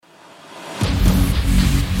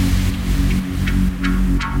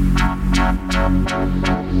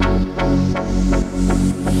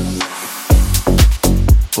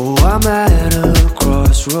Oh, I'm at a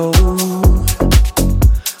crossroad.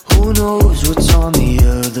 Who knows what's on the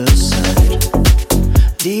other side?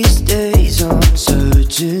 These days I'm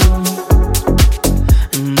searching,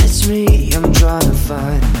 and it's me I'm trying to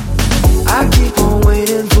find. I keep on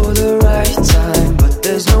waiting for the right time, but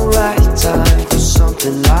there's no right time for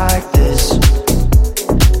something like this.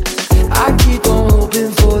 I keep on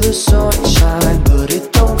hoping for the sunshine, but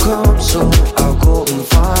it don't come, so I'll go and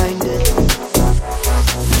find it.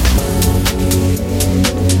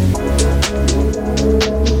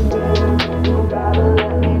 You gotta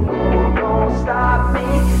let me go, don't stop me.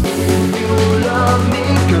 If you love me,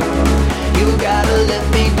 girl, you gotta let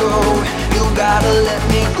me go. You gotta let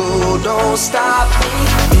me go, don't stop me.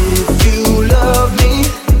 If you love me,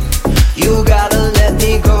 you gotta let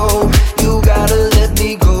me go. You gotta let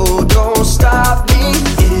me go, don't stop me.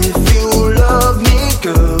 If you love me,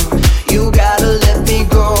 girl, you gotta let me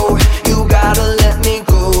go. You gotta let me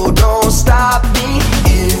go, don't stop me.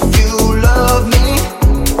 If you love me,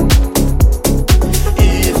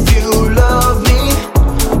 if you love me,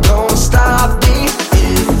 don't stop me.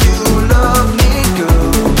 If you love me,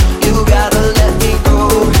 girl, you gotta let me go.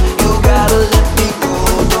 You gotta let me go,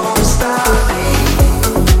 don't stop me.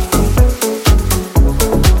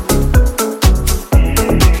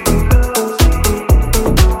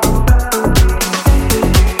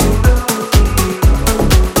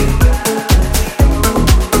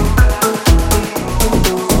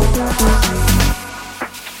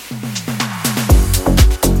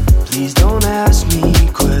 Please don't ask me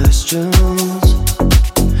questions,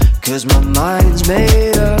 'cause my mind's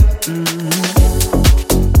made up.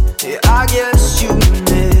 Yeah, I guess you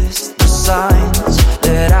missed the signs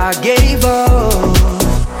that I gave up,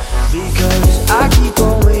 because I keep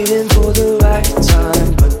on waiting for the right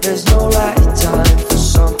time, but there's no right time for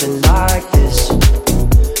something like this.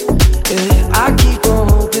 Yeah, I keep on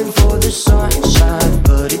hoping for the sunshine,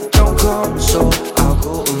 but it don't come, so I'll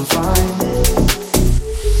go and find it.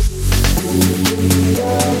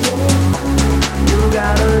 You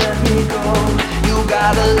gotta let me go. You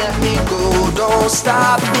gotta let me go, don't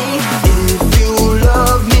stop me. If you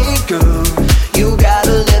love me, girl, you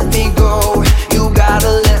gotta let me go. You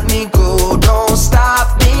gotta let me go, don't stop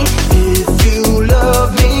me. If you love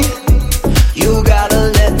me, you gotta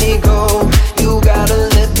let me go. You gotta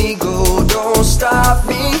let me go, don't stop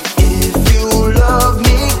me. If you love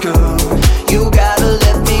me, girl, you gotta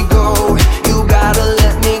let me go. You gotta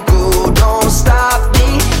let me go, don't stop me.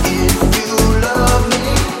 If you love me,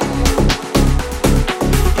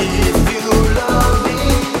 if you love me.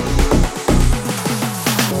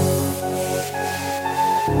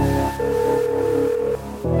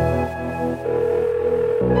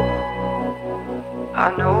 I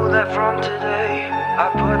know that from today I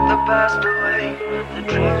put the past away. The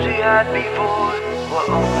dreams we had before were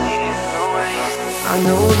only in the way. I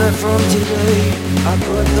know that from today I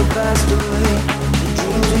put the past away. The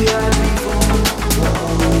dreams we had before were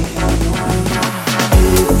only in the way.